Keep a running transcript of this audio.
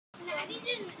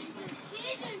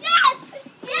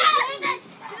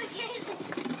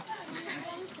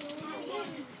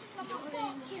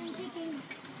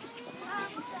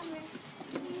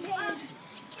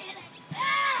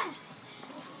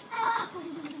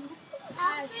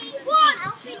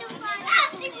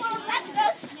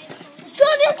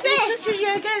Touches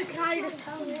you again, can I just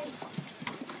tell you?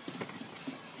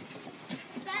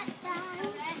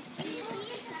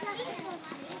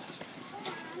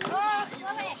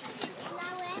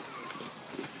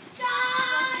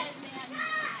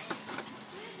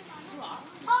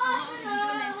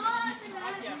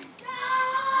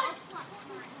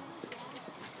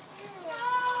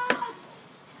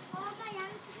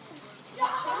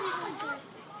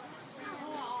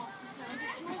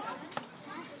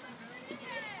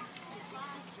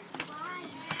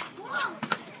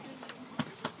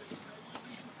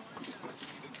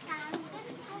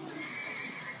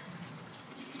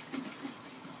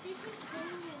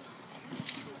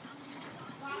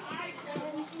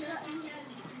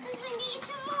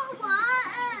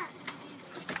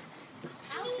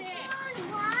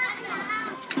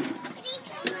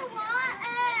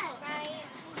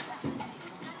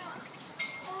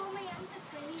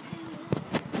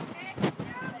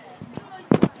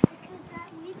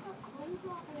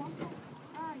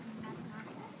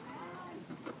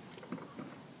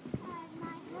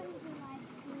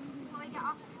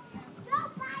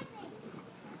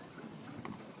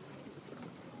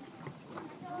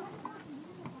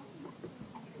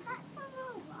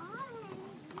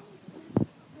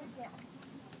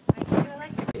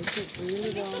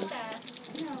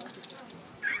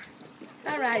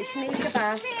 Alright, she needs a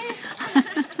bath.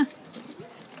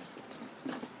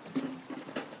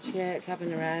 She hates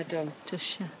having her hair done. Does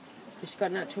she? She's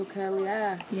got natural curly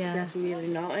hair. Yeah. That's really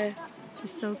naughty.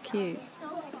 She's so cute.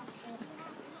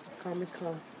 Call me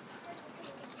Chloe.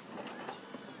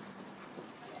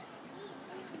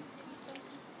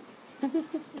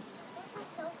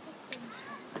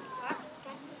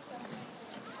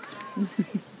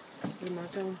 You're my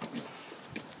girl.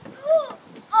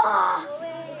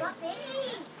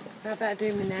 I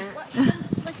better do my neck.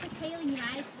 What's the tail in your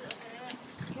eyes?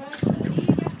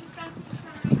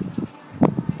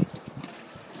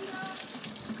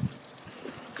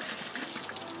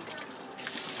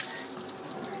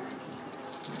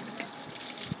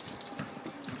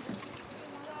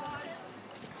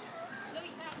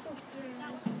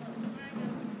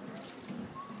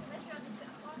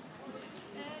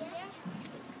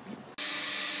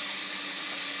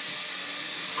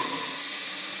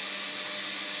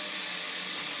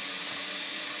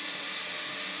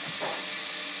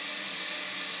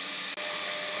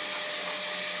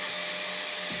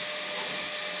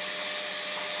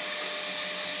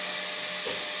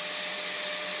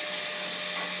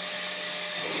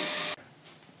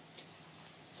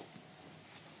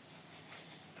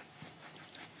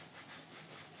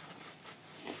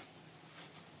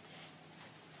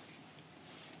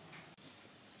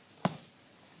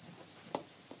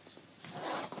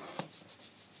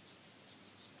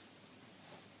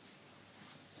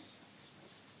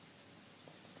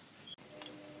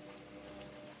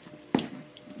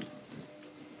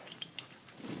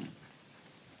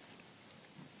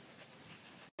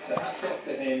 So hats off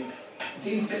to him.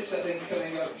 Team tips, I think,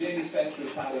 coming up. Jamie Spencer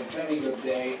has had a very good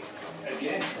day.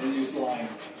 Again, a news line.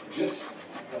 Just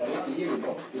about a year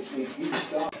ago, this week, he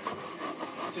started.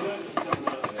 Do you know that something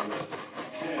out there that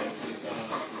cares about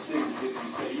the things that you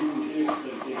say, even if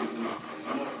those things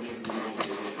are not really the ones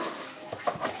it is?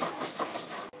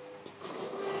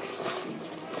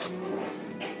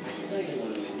 Say hello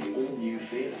to the all-new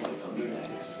Fiat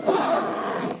 500X.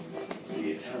 The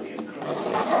Italian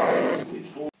crossover with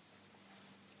 4.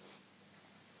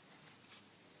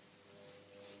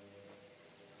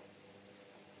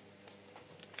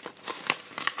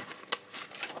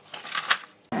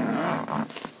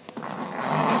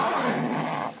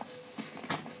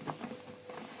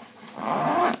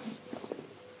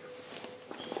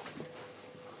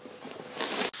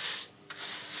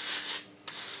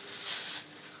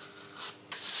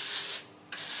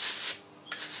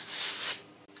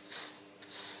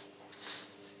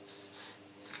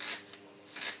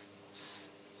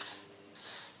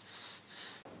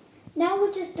 Now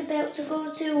we're just about to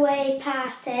go to a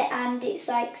party and it's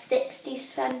like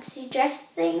 60s fancy dress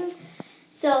thing.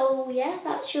 So yeah,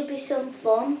 that should be some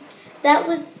fun. That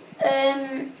was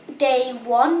day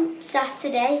one,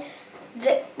 Saturday,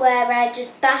 where I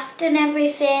just bathed and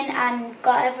everything and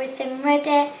got everything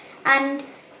ready. And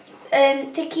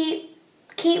to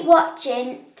keep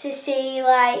watching to see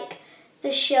like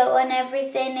the show and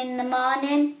everything in the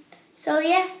morning. So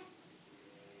yeah.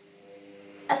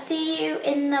 I'll see you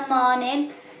in the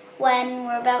morning when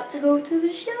we're about to go to the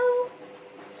show.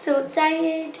 So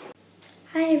excited.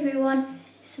 Hi everyone,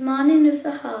 it's the morning of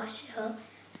the horse show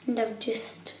and I've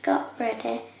just got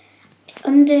ready.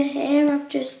 Under here I've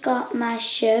just got my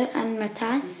shirt and my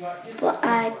tie, but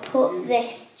I put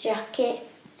this jacket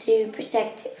to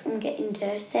protect it from getting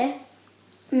dirty.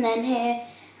 And then here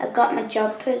I've got my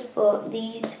jumpers, but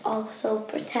these also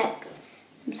protect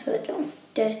them so it don't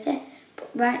get dirty. But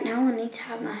right now I need to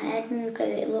have my hair done because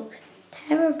it looks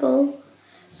terrible.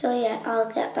 So yeah,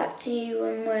 I'll get back to you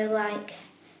when we're like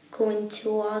going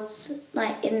towards,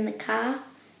 like in the car.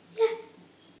 Yeah.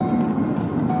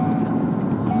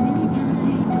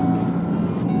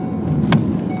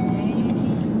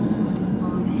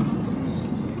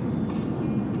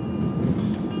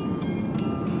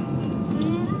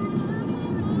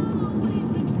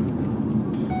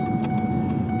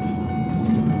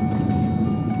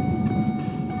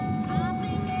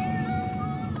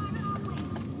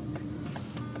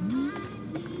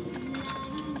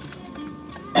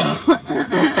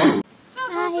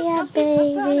 Hiya,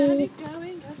 baby.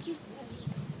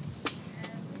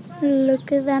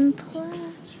 Look at them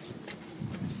plants.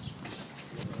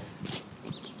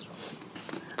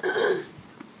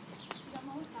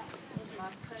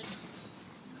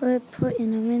 We're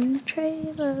putting them in the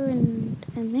trailer in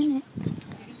a minute.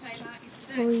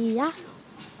 So yeah.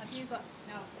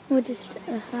 We'll just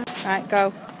Right,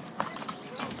 go.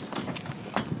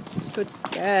 Good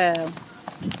girl.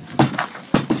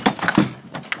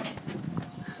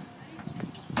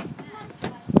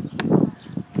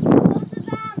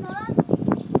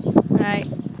 Right.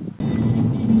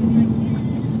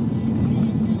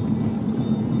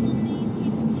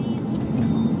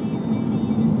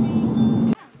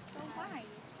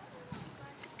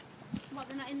 What,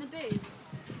 they're not in the boot?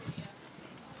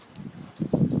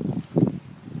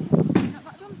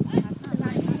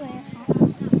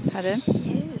 Pardon?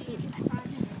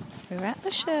 We're at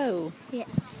the show.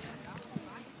 yes.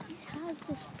 It's hard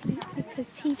to speak because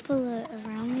people are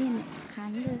around me and it's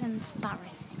kind of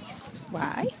embarrassing.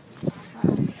 Why?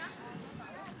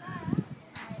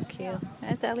 Cute.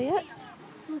 There's Elliot.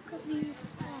 Look at these.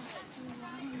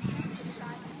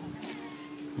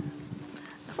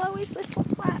 Chloe's little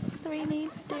plaster need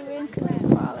doing because he's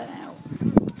falling out.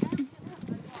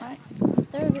 Right.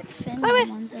 They're a bit thin. Chloe,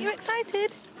 ones, you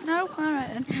excited? No? Alright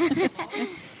then.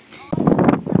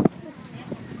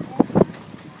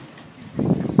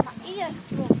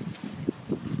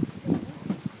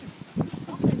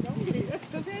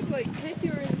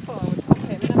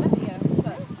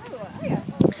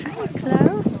 Hi,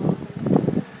 Chloe.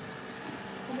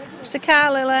 It's the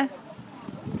car, Lily.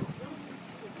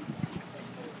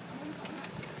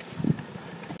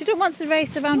 You don't want to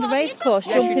race around a race course,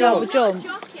 jumping over jump.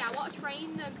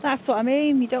 That's what I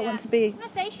mean. You don't want to be. I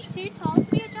say she's too tall to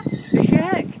be a jockey. Is she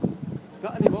heck?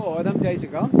 Not anymore, them days are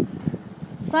gone.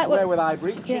 It's like Wear what. with high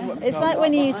breeches. Yeah. It's like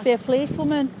when you used to be a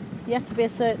policewoman. You had to be a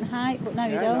certain height, but now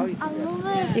you don't. I love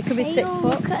her. You could be 6 tail.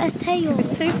 foot. Look at her tail. You could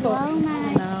be 2 foot. Well,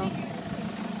 mate. No.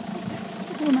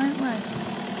 Oh, might we?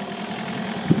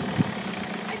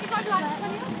 Have you got like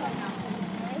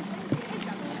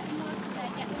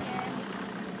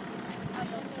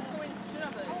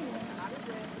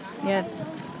Yeah.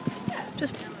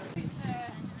 Just.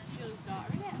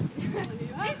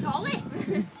 It's Holly.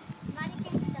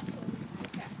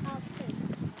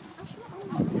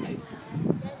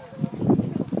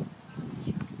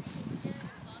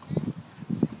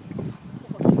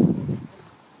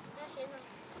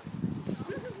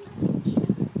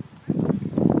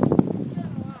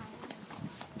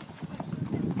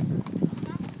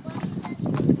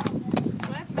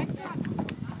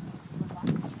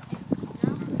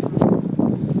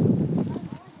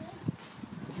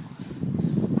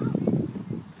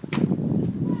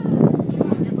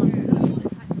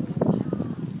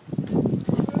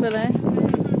 Lily.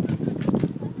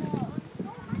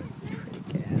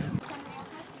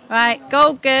 Right,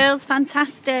 go girls,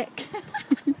 fantastic.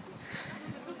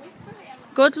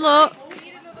 Good luck.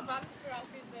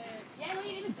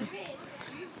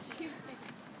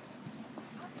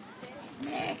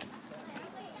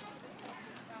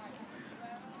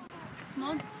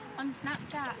 Mum, on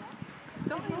Snapchat.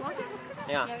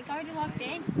 Yeah. Yeah, it's already logged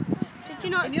in. Did you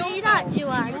not see that,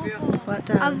 Joanne? What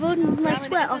I've run my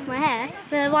sweat off my hair,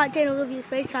 so I want to love your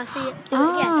face, try to see it do it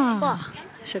again. Ah. Watch.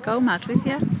 Should go mad with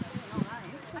you.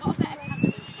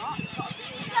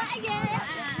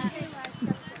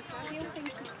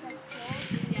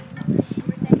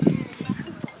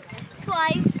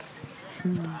 Twice.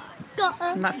 Got her.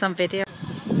 And that's on video.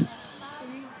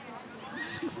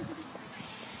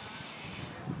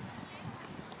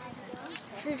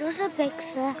 She does a big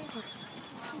circle.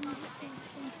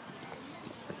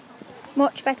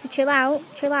 Much better. Chill out.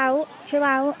 Chill out. Chill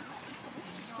out.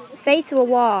 Say to her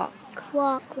walk.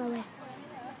 Walk, Chloe.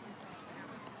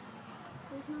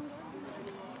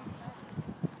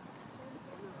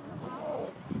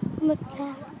 Much.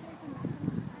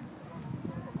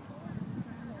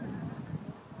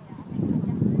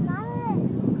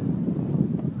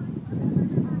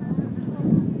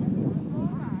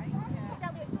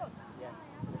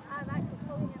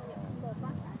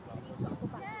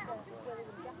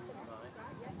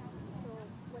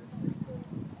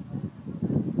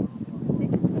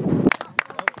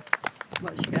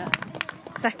 What did you get?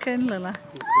 Second, Lila.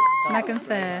 Megan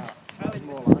first.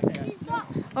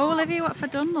 Oh, Olivia, what have I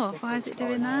done, love? Why is it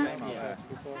doing that?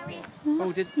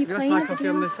 Oh, did You you left playing my it coffee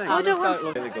on the thing? I don't want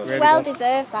to. Really Well good.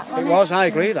 deserved that It one. was, I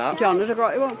agree with that. John, there's a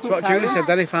great one. That's what Julie said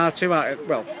then, if R2 are,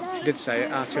 well, she did say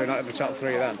it, R2 are not in the top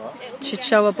 3 then. She'd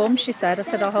show her bum, she said. I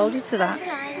said, I'll hold you to that.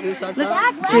 Who said Look,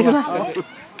 that? Julie.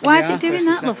 Why is Yeah, it doing first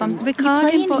that, and love? I'm second.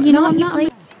 recording, but you know no, what I'm you're not.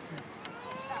 playing.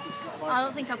 I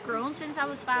don't think I've grown since I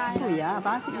was 5. Oh yeah, but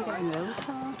I think you're getting really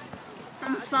tall.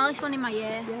 I'm the smallest one in my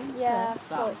year. Yeah,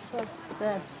 spoke to her.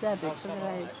 They're big for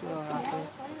their age, you're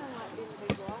average.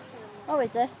 Oh,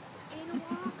 is it?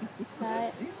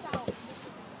 Right.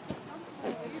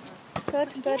 Good,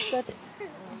 good, good.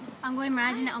 I'm going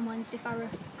riding it on Wednesday, Farah.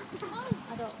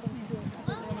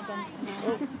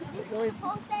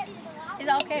 Is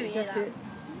that okay with you? That?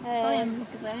 It's only in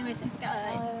because anyway, so get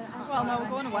it. Well, no, we're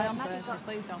going away on Thursday.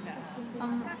 Please don't get it.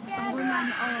 I'm going riding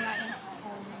it all right.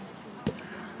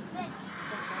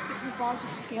 The ball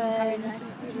just skimmed Harry's head.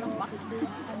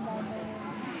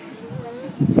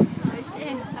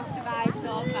 I've survived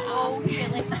so far. Oh,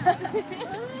 silly.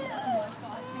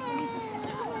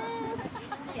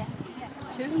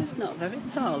 Julie's not very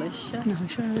tall, is she? No,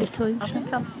 she's really tall. I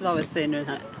think I've always seen her in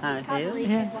high heels.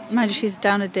 Yeah. Mind you, she's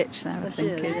down a ditch there, I She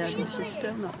think. is, yeah, but she's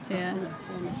still not tall, Yeah.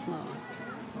 only small.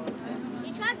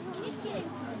 He tried to kick it.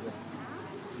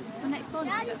 My next ball.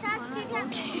 Daddy tried to kick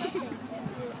it.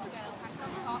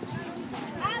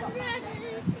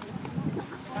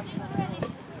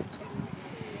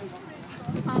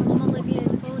 Mum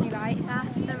Olivia's pony, right? It's half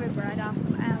thoroughbred, half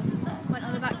something else. Went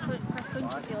on the back cross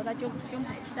country field. I jumped to jump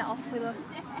and it set off with her.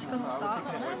 She couldn't start.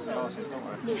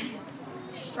 Yeah.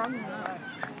 Strong. That.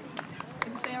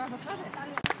 Can you say I have a credit?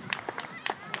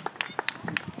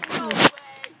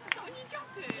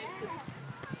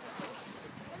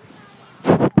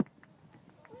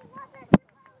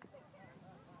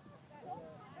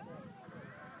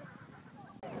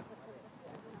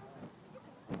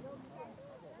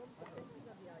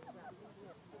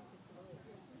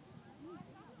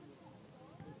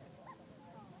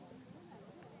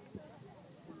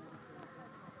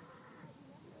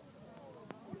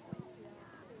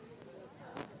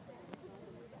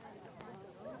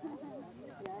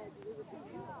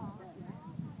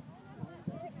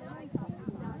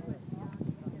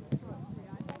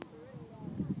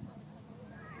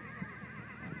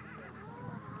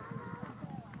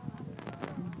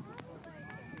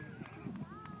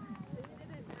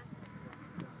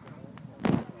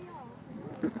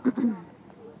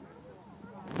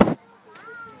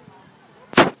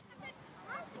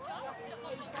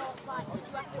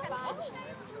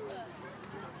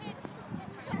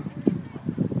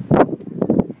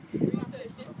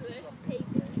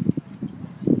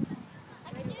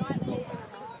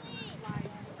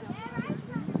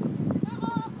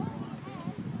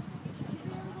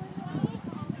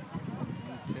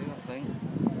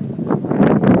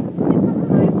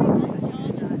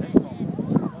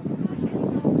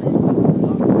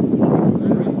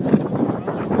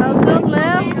 Well done,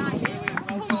 Lil.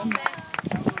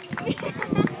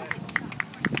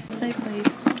 Say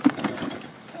please.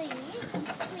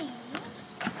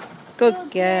 Good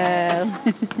girl.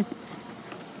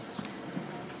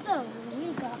 So we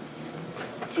got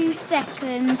 2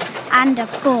 seconds and a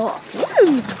 4th.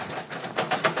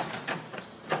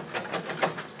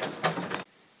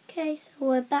 Okay, so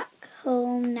we're back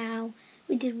home now.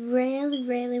 We did really,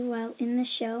 really well in the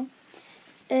show.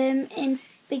 In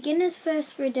beginner's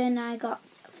first ridden, I got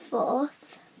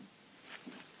 4th.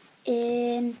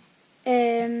 In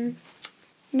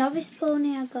novice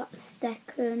pony, I got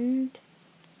 2nd.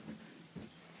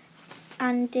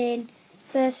 And in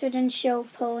first ridden show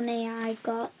pony, I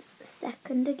got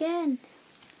 2nd again.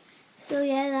 So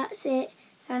yeah, that's it.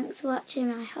 Thanks for watching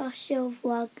my horse show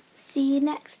vlog. See you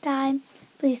next time.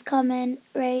 Please comment,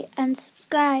 rate and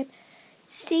subscribe.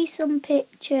 See some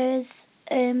pictures.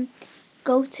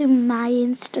 Go to my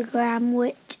Instagram,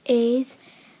 which is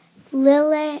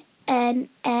Lily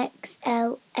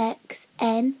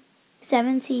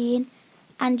NXLXN17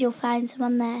 and you'll find some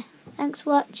on there. Thanks for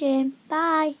watching.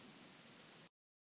 Bye.